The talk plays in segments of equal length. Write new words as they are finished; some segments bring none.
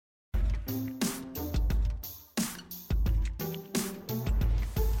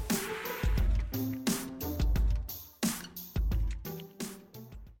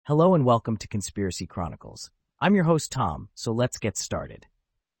Hello and welcome to Conspiracy Chronicles. I'm your host, Tom, so let's get started.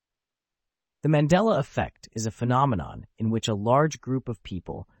 The Mandela Effect is a phenomenon in which a large group of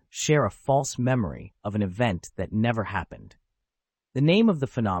people share a false memory of an event that never happened. The name of the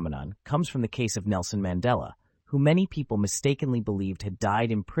phenomenon comes from the case of Nelson Mandela, who many people mistakenly believed had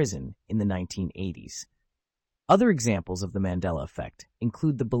died in prison in the 1980s. Other examples of the Mandela Effect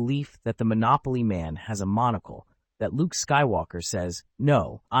include the belief that the Monopoly Man has a monocle, that Luke Skywalker says,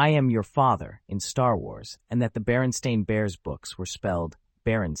 "No, I am your father" in Star Wars, and that the Berenstain Bears books were spelled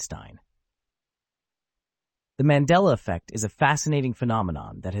Berenstein. The Mandela Effect is a fascinating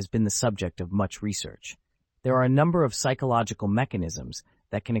phenomenon that has been the subject of much research. There are a number of psychological mechanisms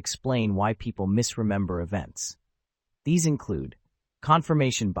that can explain why people misremember events. These include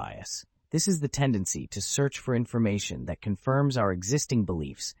confirmation bias. This is the tendency to search for information that confirms our existing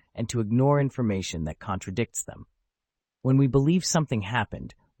beliefs and to ignore information that contradicts them. When we believe something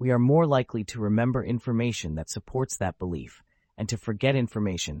happened, we are more likely to remember information that supports that belief and to forget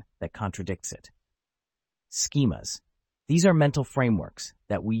information that contradicts it. Schemas. These are mental frameworks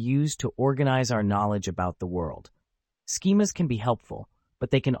that we use to organize our knowledge about the world. Schemas can be helpful, but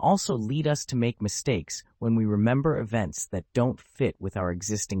they can also lead us to make mistakes when we remember events that don't fit with our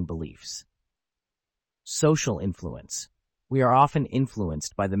existing beliefs. Social influence. We are often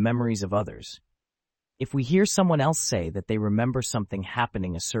influenced by the memories of others. If we hear someone else say that they remember something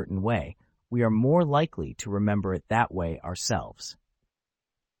happening a certain way, we are more likely to remember it that way ourselves.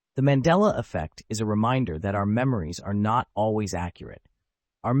 The Mandela Effect is a reminder that our memories are not always accurate.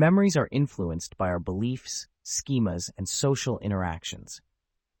 Our memories are influenced by our beliefs, schemas, and social interactions.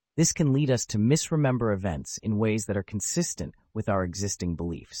 This can lead us to misremember events in ways that are consistent with our existing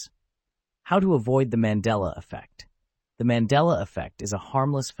beliefs. How to avoid the Mandela Effect. The Mandela Effect is a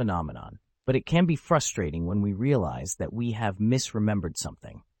harmless phenomenon, but it can be frustrating when we realize that we have misremembered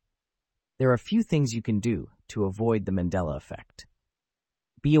something. There are a few things you can do to avoid the Mandela Effect.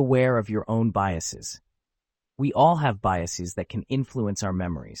 Be aware of your own biases. We all have biases that can influence our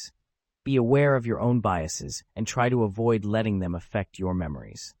memories. Be aware of your own biases and try to avoid letting them affect your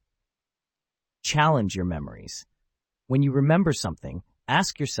memories. Challenge your memories. When you remember something,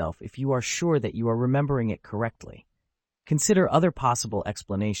 ask yourself if you are sure that you are remembering it correctly. Consider other possible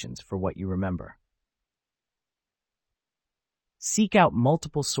explanations for what you remember. Seek out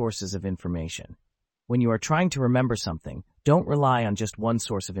multiple sources of information. When you are trying to remember something, don't rely on just one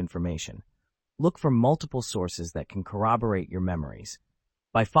source of information. Look for multiple sources that can corroborate your memories.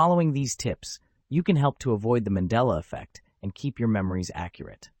 By following these tips, you can help to avoid the Mandela Effect and keep your memories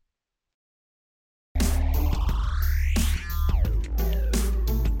accurate.